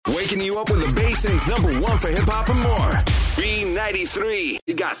Waking you up with the Basin's #1 for hip-hop and more. B93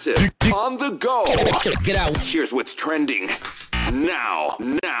 Gossip on the go. Get out. Here's what's trending now.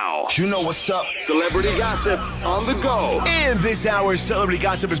 You know what's up. Celebrity Gossip on the go. And this hour's Celebrity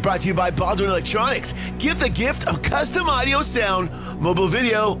Gossip is brought to you by Baldwin Electronics. Give the gift of custom audio sound, mobile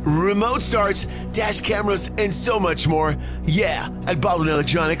video, remote starts, dash cameras, and so much more. Yeah, at Baldwin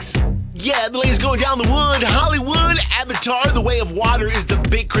Electronics. Yeah, the latest going down the wood. Hollywood, Avatar, The Way of Water is the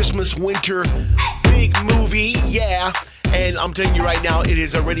big Christmas winter big movie. Yeah. And I'm telling you right now, it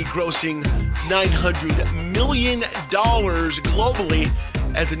is already grossing $900 million globally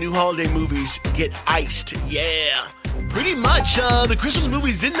as the new holiday movies get iced. Yeah. Pretty much, the Christmas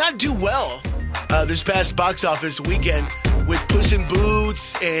movies did not do well this past box office weekend with Puss in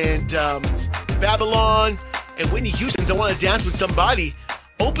Boots and Babylon and Whitney Houston's I Want to Dance with Somebody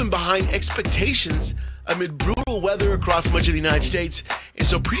open behind expectations amid brutal weather across much of the United States. And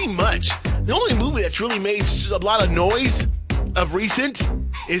so pretty much the only movie that's really made a lot of noise of recent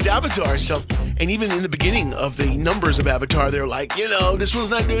is Avatar. So, and even in the beginning of the numbers of Avatar, they're like, this one's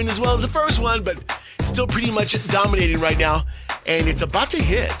not doing as well as the first one, but still pretty much dominating right now. And it's about to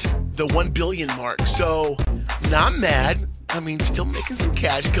hit the 1 billion mark. So not mad. I mean, still making some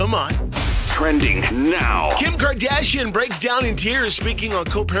cash. Come on. Trending now. Kim Kardashian breaks down in tears speaking on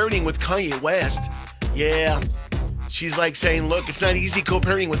co-parenting with Kanye West. Yeah. She's like saying, look, it's not easy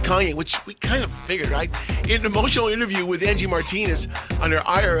co-parenting with Kanye, which we kind of figured, right? In an emotional interview with Angie Martinez on her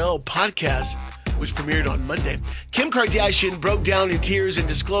IRL podcast, which premiered on Monday, Kim Kardashian broke down in tears and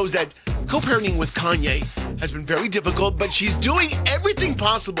disclosed that co-parenting with Kanye has been very difficult, but she's doing everything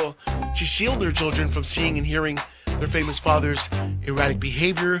possible to shield her children from seeing and hearing their famous father's erratic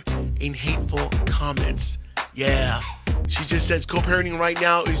behavior and hateful comments. Yeah. She just says co-parenting right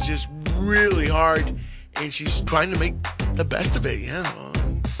now is just really hard, and she's trying to make the best of it. Yeah.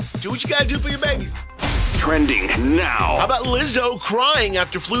 Do what you gotta do for your babies. Trending now. How about Lizzo crying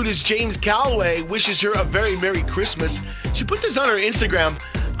after flutist James Calloway wishes her a very Merry Christmas? She put this on her Instagram.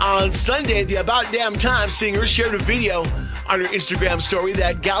 On Sunday, the About Damn Time singer shared a video on her Instagram story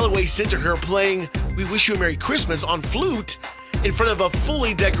that Calloway sent to her playing We Wish You a Merry Christmas on flute in front of a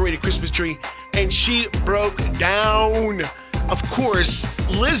fully decorated Christmas tree, and she broke down. Of course,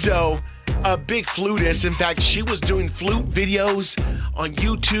 Lizzo, a big flutist. In fact, she was doing flute videos on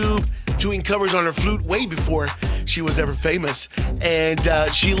YouTube, doing covers on her flute way before she was ever famous.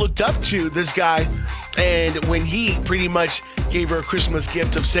 And she looked up to this guy, and when he pretty much gave her a Christmas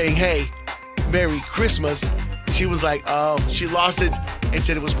gift of saying, hey, Merry Christmas, she was like, oh, she lost it and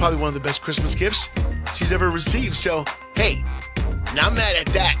said it was probably one of the best Christmas gifts she's ever received. So, hey, not mad at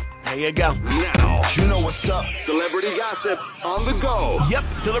that. There you go. Now. You know what's up. Celebrity Gossip on the go. Yep,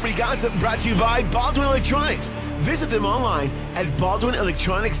 Celebrity Gossip brought to you by Baldwin Electronics. Visit them online at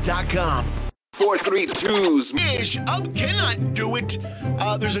baldwinelectronics.com. 432's Ish up cannot do it.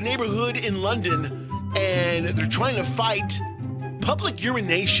 There's a neighborhood in London, and they're trying to fight public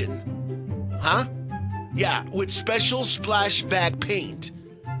urination. Huh? Yeah, with special splashback paint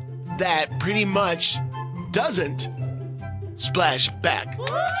that pretty much doesn't splash back. There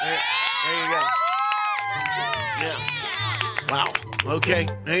you go. Yeah. Wow. Okay,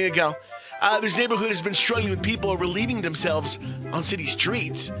 there you go. This neighborhood has been struggling with people relieving themselves on city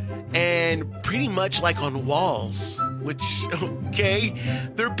streets and pretty much like on walls, which, okay,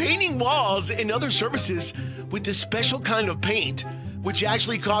 they're painting walls and other surfaces with this special kind of paint, which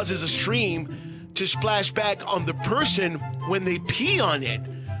actually causes a stream to splash back on the person when they pee on it.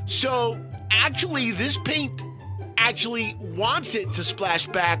 So actually, this paint actually wants it to splash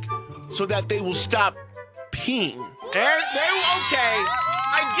back so that they will stop peeing. Okay,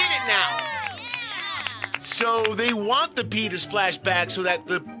 I get it now. So they want the pee to splash back so that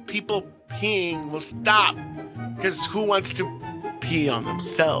the people peeing will stop. Because who wants to pee on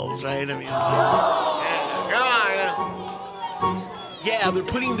themselves, right? I mean, it's like, yeah, come on. Yeah, they're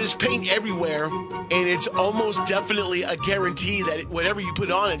putting this paint everywhere, and it's almost definitely a guarantee that whatever you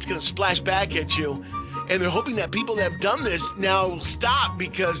put on, it's going to splash back at you. And they're hoping that people that have done this now will stop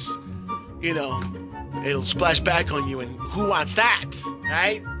because, it'll splash back on you, and who wants that,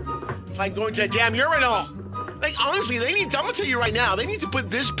 right? It's like going to a damn urinal. Like, honestly, I'm going to tell you right now, they need to put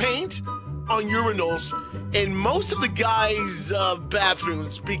this paint on urinals in most of the guys'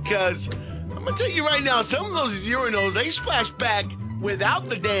 bathrooms, because I'm going to tell you right now, some of those urinals, they splash back without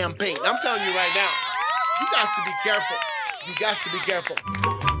the damn paint. I'm telling you right now, you got to be careful. You got to be careful.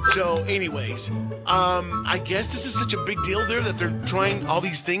 So anyways, I guess this is such a big deal there that they're trying all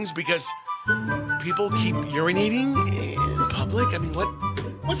these things because people keep urinating in public. I mean,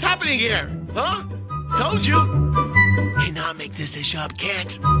 what's happening here? Huh? Told you. Cannot make this ish up.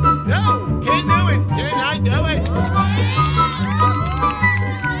 Can't. No, can't do it. Cannot do it.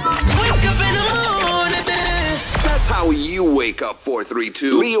 Wake up in the morning. That's how you wake up,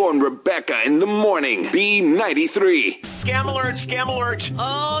 432. Leo and Rebecca in the morning. B93. Scam alert, scam alert.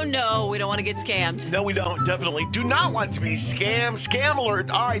 Oh, no, we don't want to get scammed. No, we don't. Definitely do not want to be scam alert.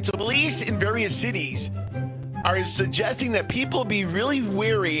 All right, so police in various cities are suggesting that people be really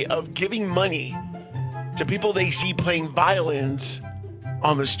wary of giving money to people they see playing violins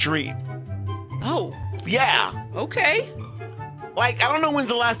on the street. Oh, Yeah. okay. Like, I don't know when's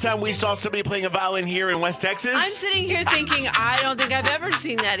the last time we saw somebody playing a violin here in West Texas. I'm sitting here thinking, I don't think I've ever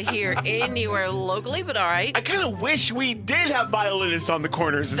seen that here anywhere locally, but all right. I kind of wish we did have violinists on the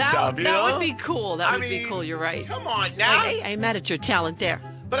corners and stuff, you know? That would be cool. That would be mean, cool. You're right. Come on now. Hey, I'm mad at your talent there.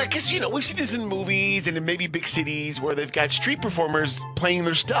 But I guess, we've seen this in movies and in maybe big cities where they've got street performers playing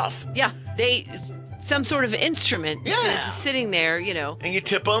their stuff. Yeah, some sort of instrument instead of just sitting there, And you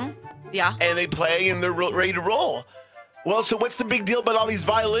tip them, Yeah. and they play, and they're ready to roll. Well, so what's the big deal about all these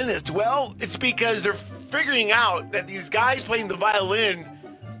violinists? Well, it's because they're figuring out that these guys playing the violin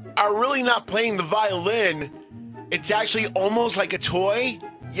are really not playing the violin. It's actually almost like a toy.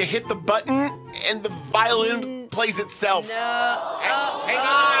 You hit the button, and the violin plays itself. No. Hang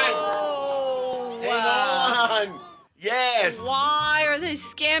on. Oh, Hang on. Yes. Why are they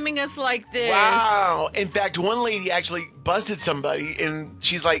scamming us like this? Wow. In fact, one lady actually busted somebody, and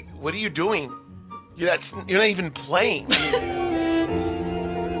she's like, "What are you doing? You're not even playing."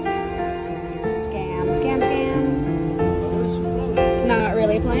 Scam. Not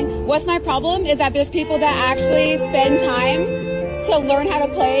really playing. What's my problem is that there's people that actually spend time to learn how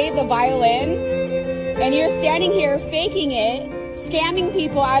to play the violin, and you're standing here faking it, scamming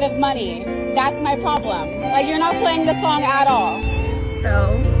people out of money. That's my problem. Like, you're not playing the song at all. So,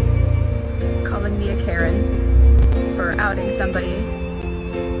 calling me a Karen for outing somebody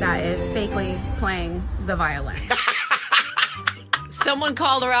that is fakely playing the violin. Someone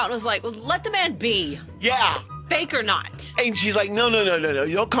called her out and was like, well, let the man be. Yeah. Fake or not. And she's like, no.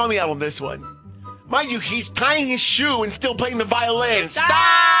 You don't call me out on this one. Mind you, he's tying his shoe and still playing the violin.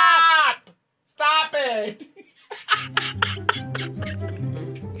 Stop it.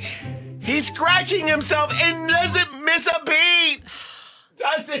 He's scratching himself and doesn't miss a beat.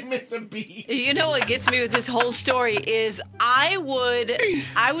 You know what gets me with this whole story is I would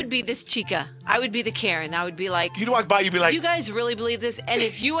be this chica. I would be the Karen. I would be like, You'd walk by, you'd be like, you guys really believe this? And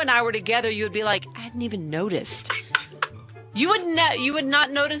if you and I were together, you would be like, I hadn't even noticed. You would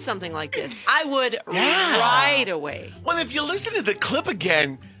not notice something like this. I would right away. Well, if you listen to the clip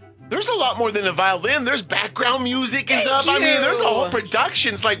again, there's a lot more than a violin. There's background music and stuff. Thank I mean, there's a you. whole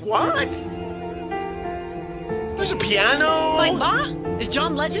production. It's like, what? There's a piano. Like, Ma? Is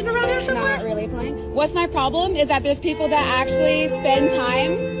John Legend around here somewhere? Not really playing. What's my problem is that there's people that actually spend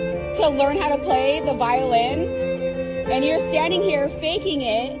time to learn how to play the violin, and you're standing here faking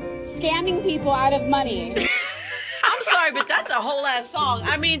it, scamming people out of money. I'm sorry, but that's a whole ass song.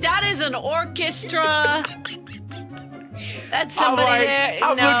 I mean, that is an orchestra. That's somebody there.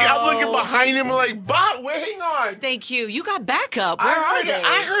 I'm looking behind him like, Bob, hang on. Thank you. You got backup. Where are they?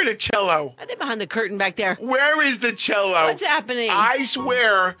 I heard a cello. Are they behind the curtain back there? Where is the cello? What's happening? I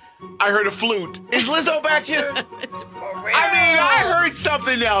swear I heard a flute. Is Lizzo back here? For real. I mean, I heard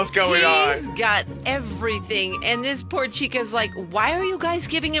something else going He's on. got everything. And this poor chica's like, why are you guys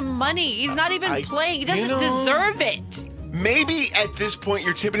giving him money? He's not even playing. He doesn't deserve it. Maybe at this point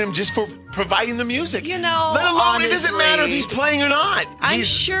you're tipping him just for providing the music. You know, let alone it doesn't matter if honestly, he's playing or not. I'm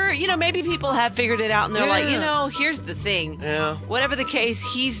sure, maybe people have figured it out and they're like, Yeah. here's the thing. Yeah. Whatever the case,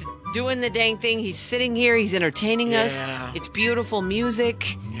 he's doing the dang thing. He's sitting here. He's entertaining us. Yeah. It's beautiful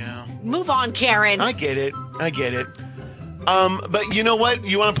music. Yeah. Move on, Karen. I get it. But you know what?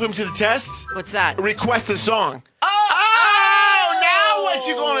 You want to put him to the test? What's that? Request a song.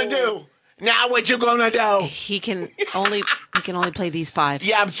 Now what you gonna do? He can only play these 5.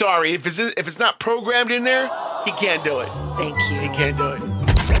 Yeah, I'm sorry. If it's not programmed in there, he can't do it. Thank He you. can't do it.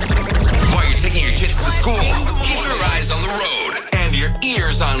 While you're taking your kids to school, keep your eyes on the road and your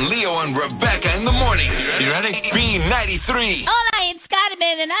ears on Leo and Rebecca in the morning. You ready? B93. Hola, it's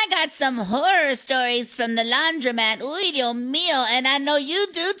Scottyman, and I got some horror stories from the laundromat. Uy, Dios mío, and I know you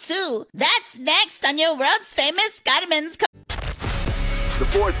do too. That's next on your world's famous Scottyman's. The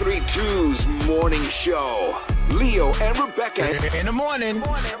 432's morning show. Leo and Rebecca In the morning.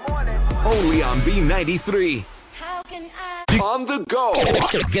 only on B93. How can I? On the go.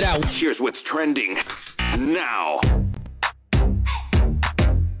 Get out. Here's what's trending now.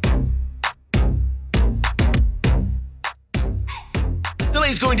 The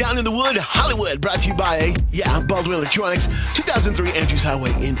party's going down in the wood, Hollywood, brought to you by, Baldwin Electronics, 2003 Andrews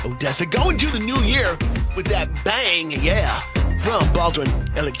Highway in Odessa. Going to the new year with that bang, from Baldwin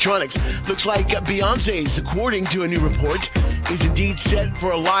Electronics. Looks like Beyonce's, according to a new report, is indeed set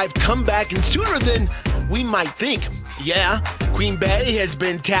for a live comeback, and sooner than we might think. Queen Bey has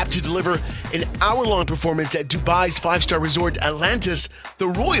been tapped to deliver an hour-long performance at Dubai's five-star resort Atlantis, The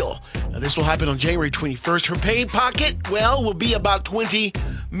Royal. Now, this will happen on January 21st. Her pay pocket, will be about $20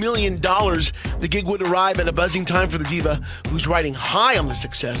 million. The gig would arrive at a buzzing time for the diva, who's riding high on the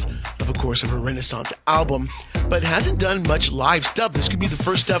success of course, of her Renaissance album, but hasn't done much live stuff. This could be the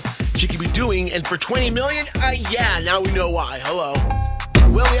first stuff she could be doing, and for $20 million, now we know why. Hello.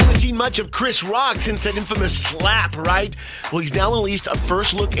 Well, we haven't seen much of Chris Rock since that infamous slap, right? Well, he's now released a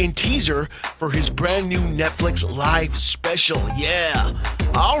first look and teaser for his brand new Netflix live special.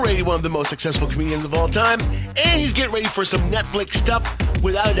 Already one of the most successful comedians of all time, and he's getting ready for some Netflix stuff.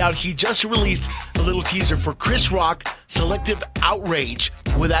 Without a doubt, he just released a little teaser for Chris Rock, Selective Outrage.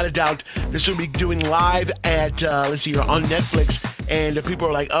 Without a doubt, this will be doing live at, on Netflix. And people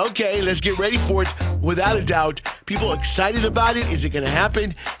are like, okay, let's get ready for it. Without a doubt, people excited about it. Is it going to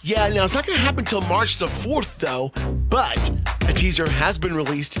happen? Now it's not going to happen until March the 4th, though. But a teaser has been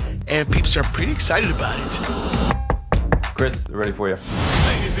released, and people are pretty excited about it. Chris, they're ready for you.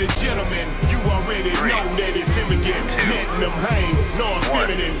 Ladies and gentlemen, you already know that it's him again. Letting them hang, North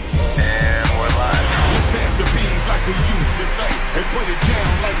feminine. And we're live. Let's pass the bees like we used to say, and put it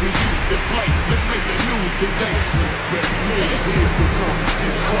down like we used to play. Let's make the news today. Here's the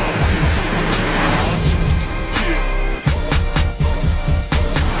competition.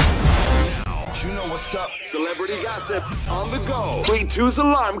 You know what's up. Celebrity gossip on the go. 3-2's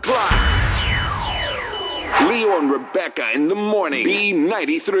alarm clock. Leo and Rebecca in the morning.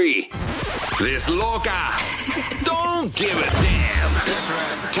 B93. This loca. Don't give a damn. That's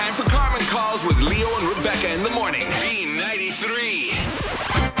right. Time for Carmen Calls with Leo and Rebecca in the morning. B93.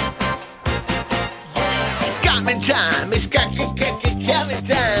 It's Carmen time. It's Carmen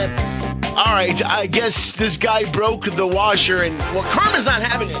time. All right, I guess this guy broke the washer, and Carmen's not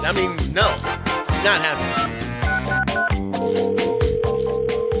having it. I mean, no, not having it.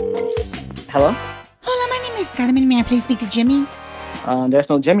 Hello? Hola, my name is Carmen. May I please speak to Jimmy? There's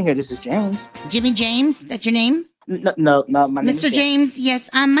no Jimmy here. This is James. Jimmy James? That's your name? No, my name is Mr. James, yes.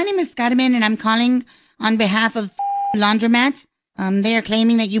 My name is Carmen, and I'm calling on behalf of Laundromat. They are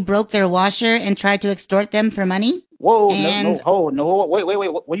claiming that you broke their washer and tried to extort them for money. Whoa, no, wait,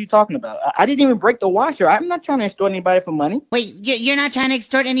 what are you talking about? I didn't even break the washer. I'm not trying to extort anybody for money. Wait, you're not trying to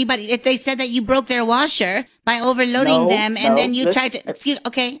extort anybody? If they said that you broke their washer by overloading them, and then you tried to,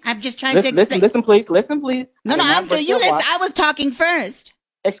 I'm just trying to explain. Listen, please. No, you listen. I was talking first.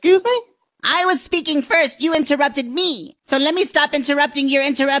 Excuse me? I was speaking first. You interrupted me. So let me stop interrupting your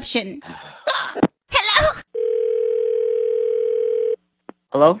interruption. Hello?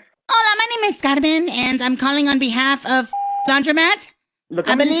 Hello? Hola, my name is Carmen, and I'm calling on behalf of Laundromat. Look,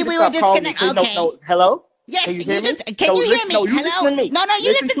 I believe we were disconnected. Okay. No, hello? Yes, can you hear me? Can you hear me? No, you hello? listen to me. No,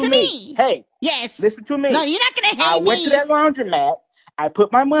 you listen to me. Hey. Yes. Listen to me. No, you're not going to hear me. I went to that laundromat. I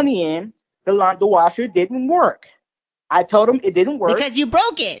put my money in. The washer didn't work. I told them it didn't work. Because you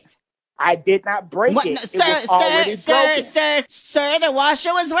broke it. I did not break it. No, sir, the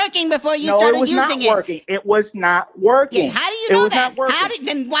washer was working before you started using it. No, it was not working. It was not working. Yeah, how do you know that?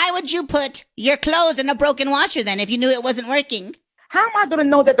 Then why would you put your clothes in a broken washer then if you knew it wasn't working? How am I going to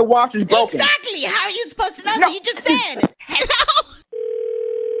know that the washer's broken? Exactly. How are you supposed to know that? You just said. Hello?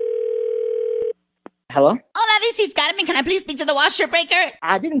 Hello? Hola, this is Carmen. Can I please speak to the washer breaker?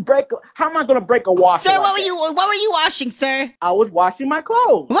 I didn't break. How am I going to break a washer? Sir, what were you washing, sir? I was washing my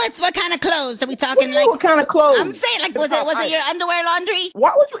clothes. What kind of clothes? Are we talking what kind of clothes? I'm saying, like, was it your underwear laundry?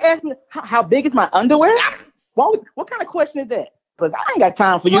 Why would you ask me how big is my underwear? What kind of question is that? Because I ain't got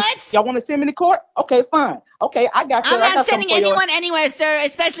time for you. What? Y'all want to send me to court? Okay, fine. Okay, I got you. I'm not sending anyone anywhere, sir,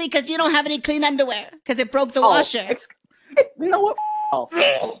 especially because you don't have any clean underwear because it broke the washer. You know what?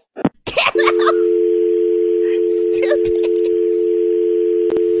 Stupid.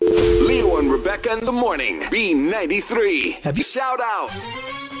 Leo and Rebecca in the morning. B93. Have you shout out?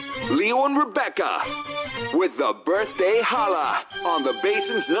 Leo and Rebecca with the birthday holla on the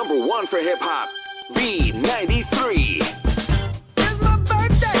Basin's #1 for hip hop. B93. It's my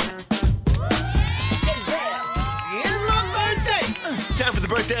birthday. It's my birthday. Time for the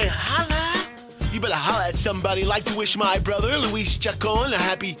birthday holla. You better holla at somebody. Like to wish my brother, Luis Chacon, a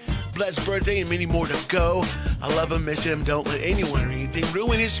happy, blessed birthday and many more to go. I love him, miss him. Don't let anyone or anything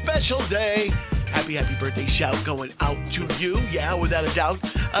ruin his special day. Happy birthday shout going out to you. Yeah, without a doubt.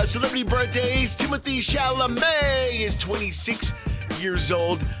 Celebrity birthdays. Timothy Chalamet is 26 years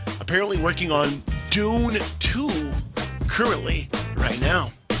old. Apparently working on Dune 2 currently, right now.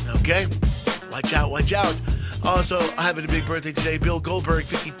 Okay? Watch out, watch out. Also, having a big birthday today, Bill Goldberg,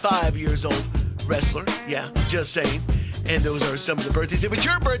 55 years old, wrestler. Yeah, just saying. And those are some of the birthdays. If it's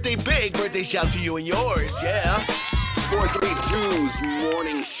your birthday, big birthday shout to you and yours. Yeah. 432's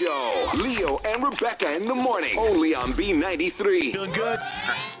morning show. Leo and Rebecca in the morning. Only on B93. Feeling good?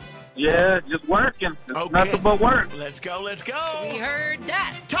 Yeah, just working. Okay. Nothing but work. Let's go, let's go. We heard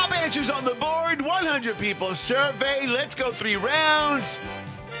that. Top answers on the board. 100 people survey. Let's go 3 rounds.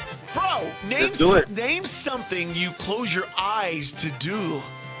 Bro, name something you close your eyes to do.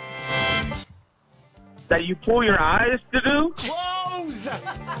 That you pull your eyes to do? Close!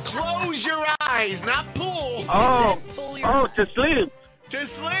 Close your eyes, not pull. To sleep. To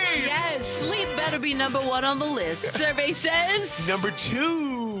sleep. Yes, sleep better be number 1 on the list. Survey says. Number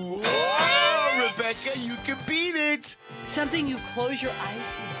 2. Oh, Rebecca, you can beat it. Something you close your eyes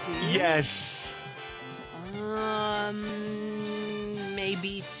to do? Yes.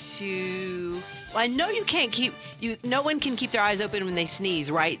 Maybe to... Well, I know you can't keep... No one can keep their eyes open when they sneeze,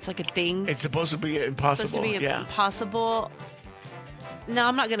 right? It's like a thing. It's supposed to be impossible. It's supposed to be impossible. No,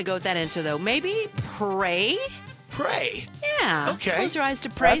 I'm not going to go with that answer, though. Maybe pray? Pray? Yeah. Okay. Close your eyes to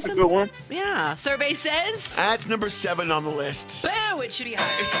pray. That's a good one. Yeah. Survey says? That's number 7 on the list. Boo! It should be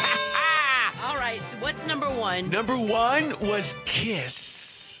higher. All right. So what's number 1? Number 1 was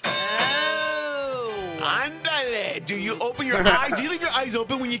kiss. Oh. Andale. Do you open your eyes? Do you leave your eyes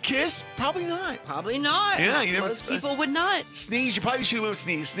open when you kiss? Probably not. Probably not. Yeah, you never. Most people would not. Sneeze. You probably should have went with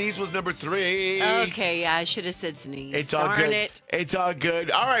sneeze. Sneeze was number 3. Okay, yeah, I should have said sneeze. It's all Darn good. it. It's all good.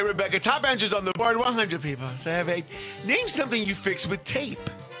 All right, Rebecca. Top answers on the board. 100 people. Surveyed. Name something you fix with tape.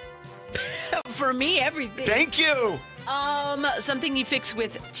 For me, everything. Thank you. Something you fix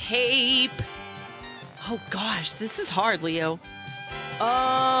with tape. Oh gosh, this is hard, Leo.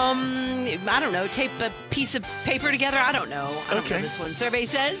 I don't know. Tape a piece of paper together. I don't know. I don't know this one. Survey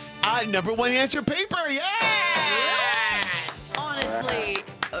says. Number 1 answer, paper. Yes. Honestly,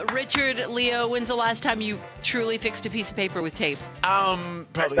 Richard, Leo, when's the last time you truly fixed a piece of paper with tape?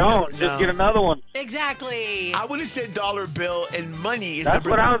 Probably Don't. no. Just get another one. Exactly. I would have said dollar bill, and money is That's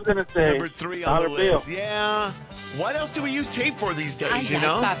what I was gonna say. number 3 on the Dollar bill. list. Yeah. What else do we use tape for these days, you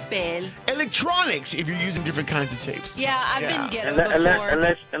know? Papel. Electronics, if you're using different kinds of tapes. Yeah, I've been ghetto before.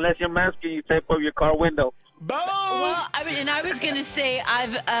 Unless you're masking, you tape over your car window. Boom! Well, I was going to say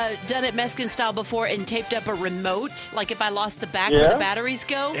I've done it Mexican style before and taped up a remote. Like if I lost the back where the batteries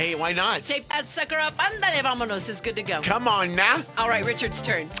go. Hey, why not? Tape that sucker up. Andale, vámonos. It's good to go. Come on now. All right, Richard's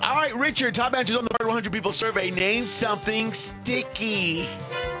turn. All right, Richard, top answers on the board. 100 people survey. Name something sticky.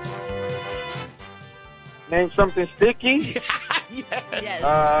 Name something sticky? Yes.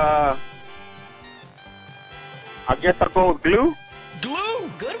 I guess I'll go with glue.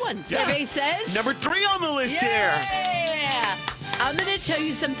 Glue. Good one. Survey says. Number 3 on the list here. Yeah. I'm going to tell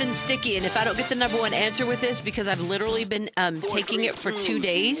you something sticky, and if I don't get the number 1 answer with this, because I've literally been taking it for 2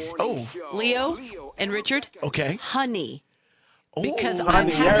 days. Oh. Leo and Richard. Okay. Honey. Because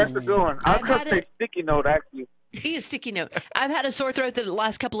Honey, that's a good one. I'll just say sticky note, actually. He is sticky note. I've had a sore throat the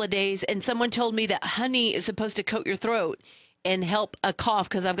last couple of days, and someone told me that honey is supposed to coat your throat and help a cough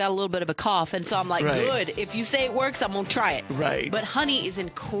because I've got a little bit of a cough. And so I'm like, good. If you say it works, I'm going to try it. Right. But honey is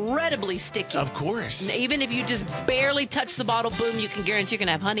incredibly sticky. Of course. And even if you just barely touch the bottle, boom, you can guarantee you're going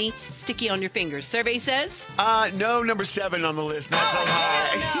to have honey sticky on your fingers. Survey says? No, number 7 on the list. Not so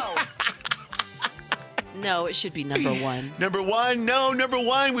high. No, it should be number 1. Number 1. No, number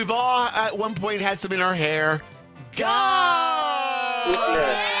 1. We've all at one point had some in our hair. Go!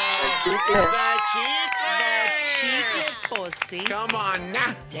 Cheeky pussy. Come on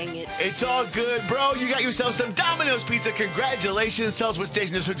now. Dang it. It's all good, bro. You got yourself some Domino's Pizza. Congratulations. Tell us what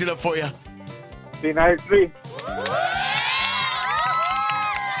station is hooked it up for you. B93.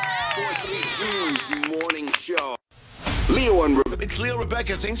 432's morning show. Leo and Rebecca. It's Leo,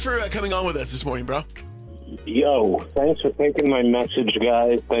 Rebecca. Thanks for coming on with us this morning, bro. Yo, thanks for taking my message,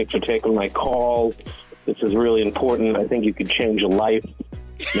 guys. Thanks for taking my call. This is really important. I think you could change a life,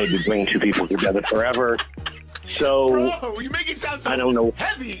 maybe bring 2 people together forever. So, bro, you make it sound so I don't know.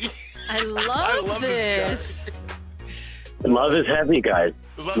 Heavy. I love this. Love is heavy, guys.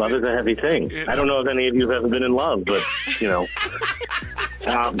 Love is a heavy thing. I don't know if any of you have ever been in love, but, you know.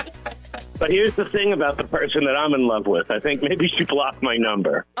 But here's the thing about the person that I'm in love with. I think maybe she blocked my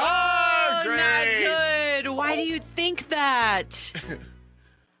number. Oh, great. Not good. Why do you think that?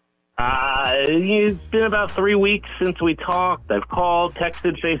 It's been about 3 weeks since we talked. I've called,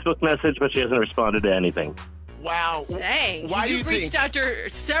 texted, Facebook message, but she hasn't responded to anything. Wow. Dang. Why do you You've reached think? out to her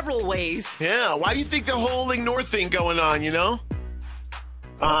several ways. Yeah. Why do you think the whole ignore thing going on, you know?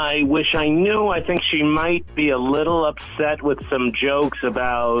 I wish I knew. I think she might be a little upset with some jokes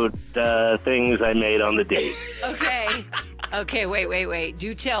about things I made on the date. Okay, wait.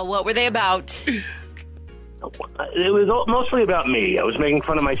 Do tell. What were they about? It was mostly about me. I was making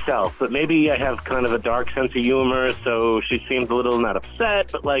fun of myself, but maybe I have kind of a dark sense of humor, so she seemed a little not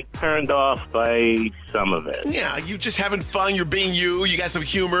upset, but like turned off by some of it. Yeah, you just having fun. You're being you. You got some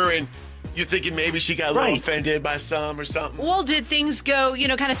humor, and you're thinking maybe she got a little offended by some or something. Well, did things go,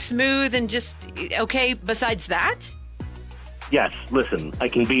 kind of smooth and just okay besides that? Yes, listen, I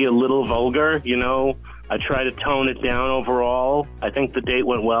can be a little vulgar, I try to tone it down overall. I think the date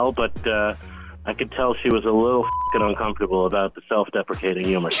went well, but I could tell she was a little uncomfortable about the self-deprecating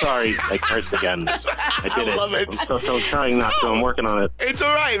humor. Sorry, I cursed again. I did it. love it. I'm so trying not to. I'm working on it. It's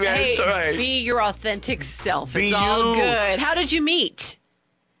all right, man. Hey, it's all right. be your authentic self. Be it's all you. good. How did you meet?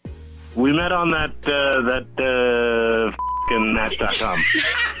 We met on match.com.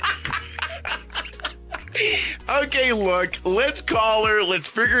 Okay, look, let's call her. Let's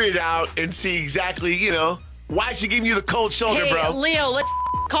figure it out and see exactly, why she giving you the cold shoulder, Hey, bro. Leo, let's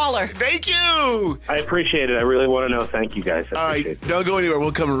call her. Thank you. I appreciate it. I really want to know. Thank you, guys. All right, don't go anywhere.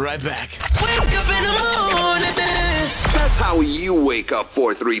 We'll come right back. Wake up in the morning. That's how you wake up,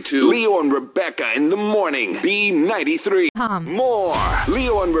 432. Leo and Rebecca in the morning. B93. More.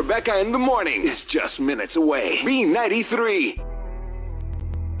 Leo and Rebecca in the morning is just minutes away. B93.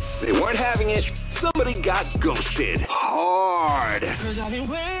 They weren't having it. Somebody got ghosted. Hard.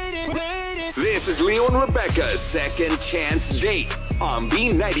 This is Leo and Rebecca's second chance date on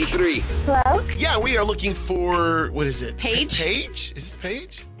B93. Hello? Yeah, we are looking for, what is it? Paige? Paige? Is this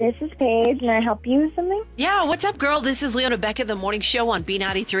Paige? This is Paige. Can I help you with something? Yeah, what's up, girl? This is Leo and Rebecca, the morning show on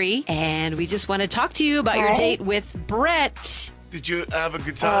B93. And we just want to talk to you about your date with Brett. Did you have a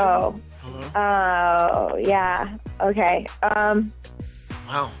good time? Oh, yeah. Okay.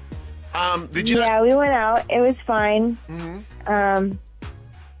 Wow. Did you? Yeah, we went out. It was fine. Mm-hmm.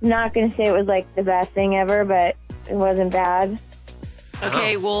 Not gonna say it was like the best thing ever, but it wasn't bad.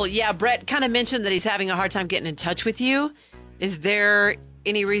 Okay, well, yeah, Brett kind of mentioned that he's having a hard time getting in touch with you. Is there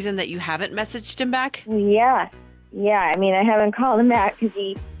any reason that you haven't messaged him back? Yeah. I mean, I haven't called him back because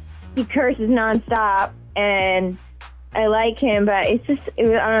he curses nonstop, and I like him, but I don't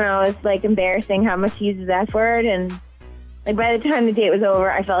know. It's like embarrassing how much he uses that word, and like by the time the date was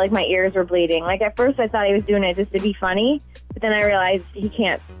over, I felt like my ears were bleeding. Like at first I thought he was doing it just to be funny, but then I realized he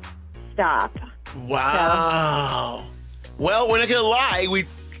can't stop. Wow. Well, we're not going to lie. We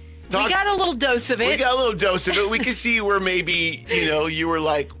got a little dose of it. We got a little dose of it. We can see where maybe, you were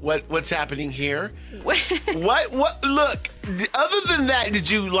like, what's happening here? What? Look, other than that, did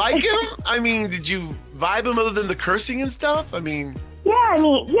you like him? I mean, did you vibe him other than the cursing and stuff? I mean. Yeah.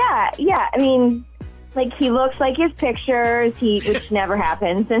 I mean, like he looks like his pictures, which never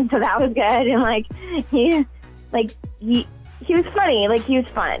happens, and so that was good. And like he was funny, like he was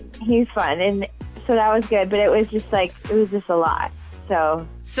fun, and so that was good. But it was just a lot.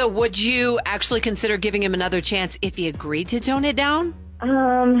 So would you actually consider giving him another chance if he agreed to tone it down?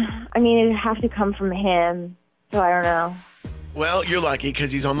 I mean, it'd have to come from him, so I don't know. Well, you're lucky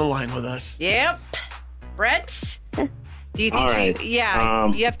because he's on the line with us. Yep, Brett. Do you think you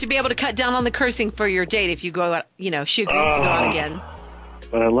have to be able to cut down on the cursing for your date if you go out, she agrees to go out again?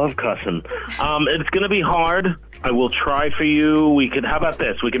 But I love cussing. It's going to be hard. I will try for you. How about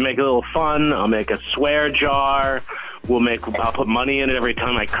this? We can make it a little fun. I'll make a swear jar. I'll put money in it every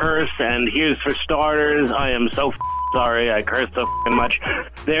time I curse. And here's for starters. I am so sorry. I curse so much.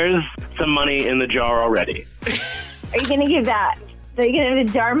 There's some money in the jar already. Are you going to give that? So you're going to give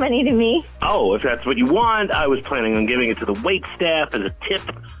the jar money to me? Oh, if that's what you want, I was planning on giving it to the wait staff as a tip.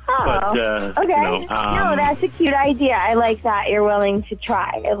 Oh, but, okay. No, that's a cute idea. I like that. You're willing to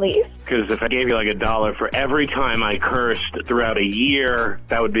try, at least. Because if I gave you like $1 for every time I cursed throughout a year,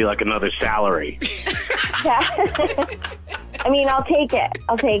 that would be like another salary. Yeah. I mean, I'll take it.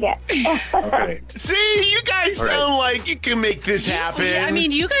 Okay. See, you guys sound like you can make this happen. Yeah, I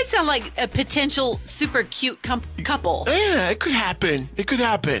mean, you guys sound like a potential super cute couple. Yeah, it could happen.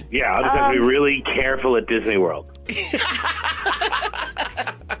 Yeah, I'll just have to be really careful at Disney World.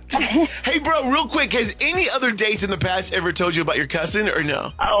 Hey, bro, real quick, has any other dates in the past ever told you about your cousin or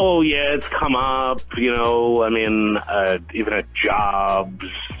no? Oh, yeah, it's come up, even at jobs.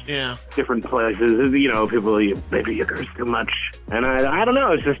 Yeah. Different places, people, maybe you curse too much. And I don't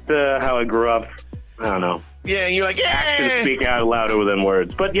know, it's just how I grew up. I don't know. Yeah, and you're like, actions speak out louder than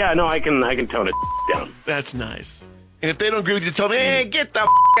words. But yeah, no, I can tone it down. That's nice. And if they don't agree with you, tell them, hey, get the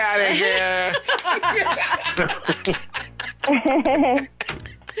out of here.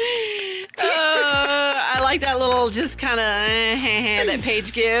 I like that little just kind of that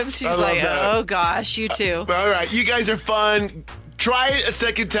Paige gives. She's I love like, that. oh gosh, you too. All right, you guys are fun. Try it a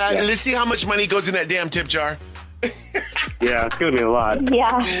second time, and let's see how much money goes in that damn tip jar. Yeah, it's going to be a lot.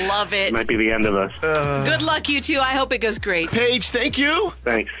 Yeah. Love it. Might be the end of us. Good luck, you two. I hope it goes great. Paige, thank you.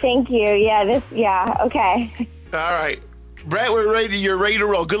 Thanks. Thank you. Yeah, okay. All right. Brett, we're ready. You're ready to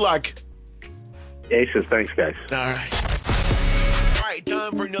roll. Good luck. Aces, thanks, guys. All right. All right,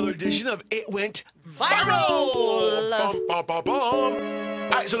 time for another edition of It Went Viral. Bum, bum, bum, bum.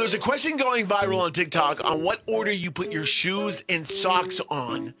 All right, so there's a question going viral on TikTok on what order you put your shoes and socks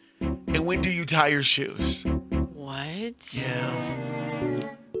on, and when do you tie your shoes? What? Yeah.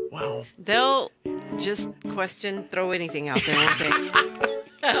 Wow. They'll just throw anything out there, won't they?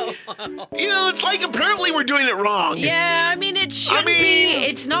 You know, it's like apparently we're doing it wrong. Yeah, I mean, it shouldn't be.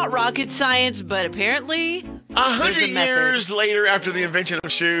 It's not rocket science, but apparently 100 years later after the invention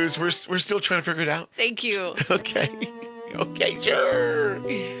of shoes, we're still trying to figure it out. Thank you. Okay. Okay, sure.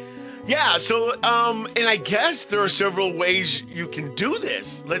 Yeah, so, and I guess there are several ways you can do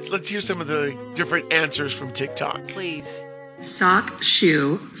this. Let's hear some of the different answers from TikTok. Please. Sock,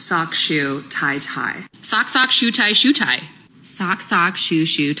 shoe, tie, tie. Sock, shoe, tie, shoe, tie. Sock,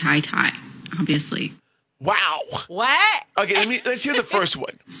 shoe, tie, obviously. Wow. What? Okay, let's hear the first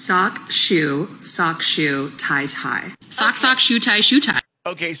one. Sock, shoe, tie, tie. Sock, shoe, tie.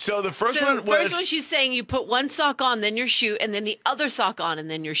 Okay, so the first one was... First one, she's saying you put one sock on, then your shoe, and then the other sock on,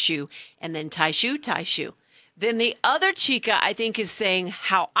 and then your shoe, and then tie, shoe. Then the other chica, I think, is saying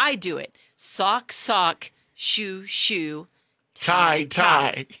how I do it. Sock, shoe,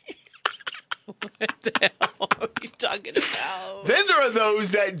 tie. What the hell are we talking about? Then there are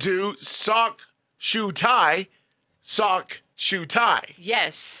those that do sock, shoe, tie, sock, shoe, tie.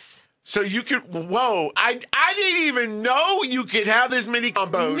 Yes. So you could, whoa, I didn't even know you could have this many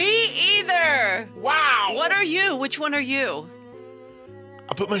combos. Me either. Wow. What are you? Which one are you?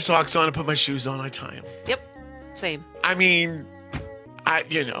 I put my socks on, I put my shoes on, I tie them. Yep. Same. I mean,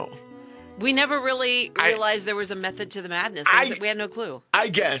 we never really realized there was a method to the madness. We had no clue. I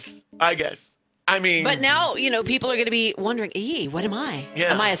guess. I mean... But now, people are going to be wondering, what am I?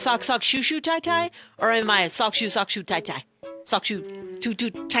 Yeah. Am I a sock, shoe, tie? Or am I a sock, shoe, tie? Sock, shoe,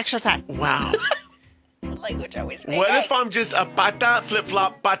 tie. Wow. What language are we speaking? What if I'm just a pata,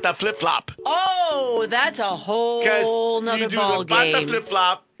 flip-flop? Oh, that's a whole nother ball game.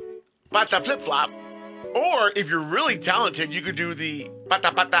 Pata, flip-flop. Or if you're really talented, you could do the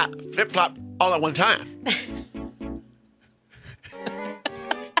pata, flip-flop all at one time.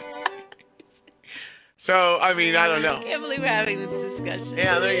 So, I mean, I don't know. I can't believe we're having this discussion.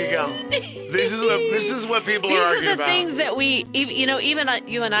 Yeah, there you go. This is what people are arguing about. These are the things that we, even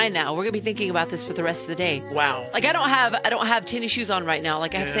you and I now, we're gonna be thinking about this for the rest of the day. Wow. Like I don't have tennis shoes on right now.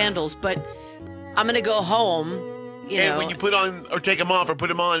 Like I have sandals, but I'm gonna go home. And when you put on or take them off or put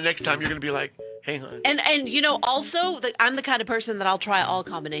them on next time, you're gonna be like, hang on. And also, I'm the kind of person that I'll try all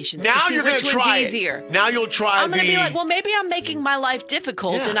combinations. Now to see you're going which to try one's easier. Now you'll try I'm going to be like, well, maybe I'm making my life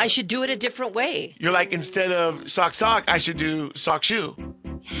difficult and I should do it a different way. You're like, instead of sock, I should do sock, shoe.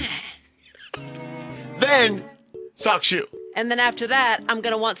 Yeah. Then sock, shoe. And then after that, I'm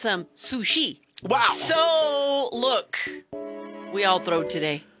going to want some sushi. Wow. So, look, we all throw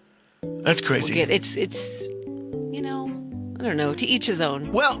today. That's crazy. It's I don't know, to each his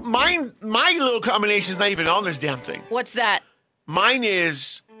own. Well, my little combination is not even on this damn thing. What's that? Mine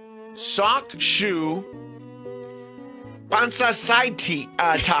is sock, shoe, panza side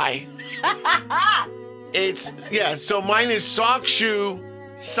tie. So mine is sock, shoe,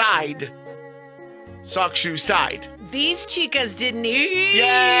 side. Sock, shoe, side. These chicas didn't even.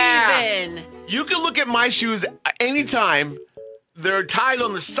 Yeah. You can look at my shoes anytime. They're tied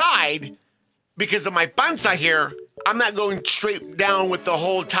on the side because of my panza here. I'm not going straight down with the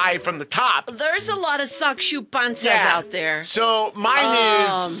whole tie from the top. There's a lot of sock shoe panzas out there. So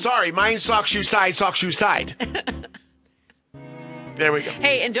mine's sock shoe side. There we go.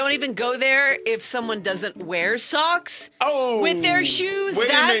 Hey, and don't even go there if someone doesn't wear socks with their shoes. Wait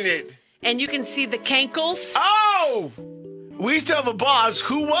a minute. And you can see the cankles. Oh! We used to have a boss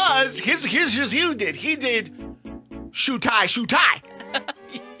who was, here's who did. He did shoe tie.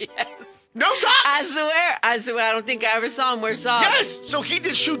 Yes. No socks. I swear, I don't think I ever saw him wear socks. Yes, so he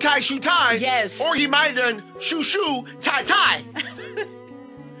did shoe tie. Yes. Or he might have done shoe, tie.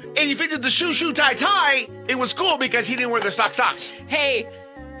 And if he did the shoe, tie, it was cool because he didn't wear the socks. Hey,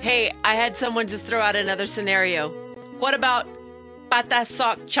 I had someone just throw out another scenario. What about pata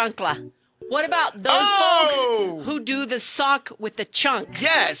sock chancla? What about those folks who do the sock with the chunks?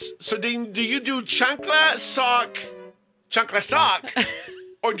 Yes. So do you do chancla sock,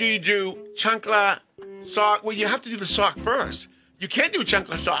 or do you do chancla sock. Well, you have to do the sock first. You can't do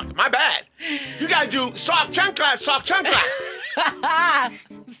chancla sock. My bad. You got to do sock chancla, sock chancla.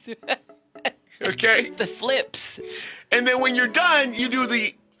 Okay? The flips. And then when you're done, you do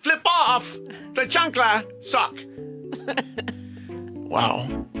the flip off the chancla sock.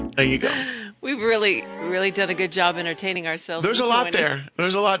 Wow. There you go. We've really, really done a good job entertaining ourselves. There's a lot there.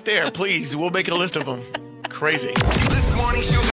 There's a lot there. Please, we'll make a list of them. Crazy. This morning show